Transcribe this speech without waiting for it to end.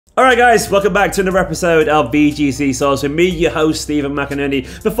Alright guys, welcome back to another episode of VGC Source with me, your host Steven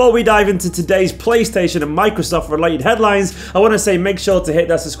McInerney. Before we dive into today's PlayStation and Microsoft related headlines, I want to say make sure to hit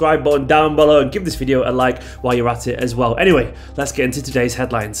that subscribe button down below and give this video a like while you're at it as well. Anyway, let's get into today's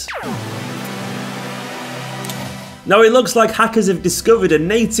headlines. Now it looks like hackers have discovered a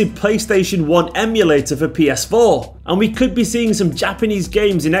native PlayStation 1 emulator for PS4, and we could be seeing some Japanese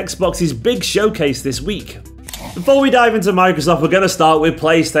games in Xbox's big showcase this week. Before we dive into Microsoft, we're going to start with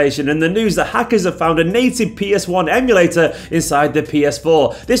PlayStation and the news that hackers have found a native PS1 emulator inside the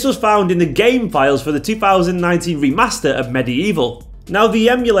PS4. This was found in the game files for the 2019 remaster of Medieval. Now the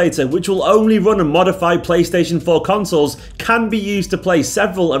emulator, which will only run on modified PlayStation 4 consoles, can be used to play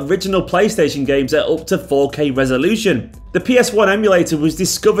several original PlayStation games at up to 4K resolution. The PS1 emulator was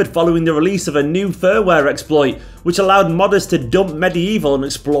discovered following the release of a new firmware exploit, which allowed modders to dump Medieval and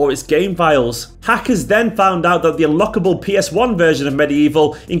explore its game files. Hackers then found out that the unlockable PS1 version of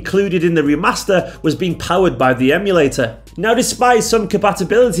Medieval included in the remaster was being powered by the emulator. Now despite some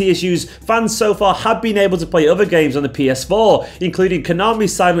compatibility issues, fans so far have been able to play other games on the PS4, including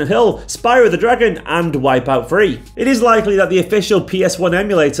Konami's Silent Hill, Spyro the Dragon and Wipeout 3. It is likely that the official PS1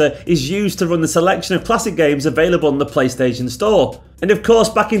 emulator is used to run the selection of classic games available on the PlayStation Store. And of course,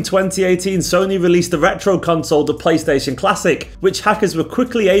 back in 2018, Sony released the retro console, the PlayStation Classic, which hackers were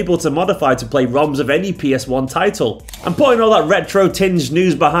quickly able to modify to play ROMs of any PS1 title. And putting all that retro-tinged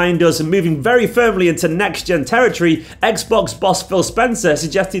news behind us and moving very firmly into next-gen territory, Xbox boss Phil Spencer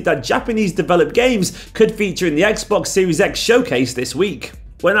suggested that Japanese-developed games could feature in the Xbox Series X showcase this week.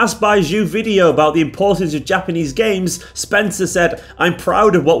 When asked by Zhu Video about the importance of Japanese games, Spencer said, "I'm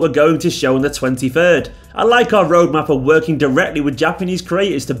proud of what we're going to show on the 23rd. I like our roadmap of working directly with Japanese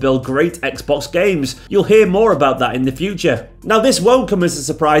creators to build great Xbox games. You'll hear more about that in the future." Now this won't come as a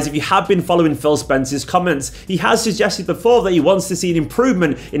surprise if you have been following Phil Spencer's comments. He has suggested before that he wants to see an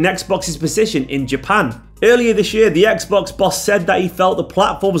improvement in Xbox's position in Japan. Earlier this year, the Xbox boss said that he felt the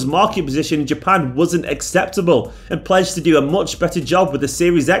platform's market position in Japan wasn't acceptable and pledged to do a much better job with the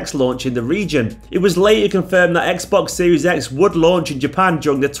Series X launch in the region. It was later confirmed that Xbox Series X would launch in Japan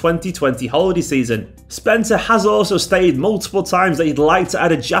during the 2020 holiday season. Spencer has also stated multiple times that he'd like to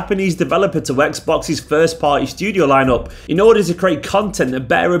add a Japanese developer to Xbox's first-party studio lineup in order to create content that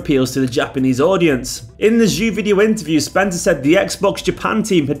better appeals to the Japanese audience. In the Zhu Video interview, Spencer said the Xbox Japan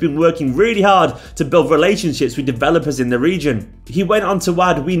team had been working really hard to build relationships with developers in the region. He went on to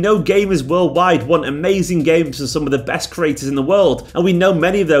add, "We know gamers worldwide want amazing games from some of the best creators in the world, and we know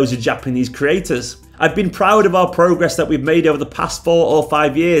many of those are Japanese creators. I've been proud of our progress that we've made over the past 4 or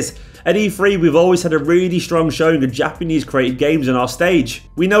 5 years. At E3, we've always had a really strong showing of Japanese created games on our stage.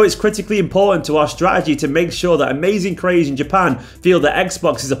 We know it's critically important to our strategy to make sure that amazing creators in Japan feel that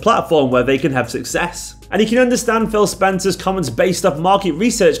Xbox is a platform where they can have success." And you can understand Phil Spencer's comments based off market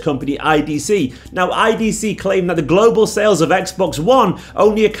research company IDC. Now IDC claimed that the global sales of Xbox One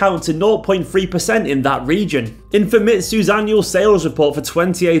only account to 0.3% in that region. In Famitsu's annual sales report for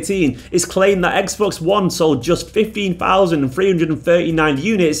 2018, it's claimed that Xbox One sold just 15,339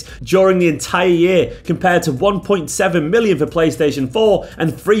 units during the entire year, compared to 1.7 million for PlayStation 4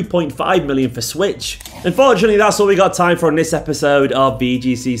 and 3.5 million for Switch. Unfortunately, that's all we got time for on this episode of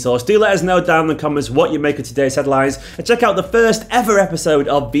VGC Source. Do let us know down in the comments what you make of today's headlines, and check out the first ever episode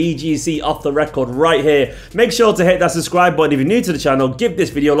of VGC Off the Record right here. Make sure to hit that subscribe button if you're new to the channel, give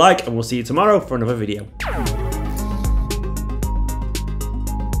this video a like, and we'll see you tomorrow for another video.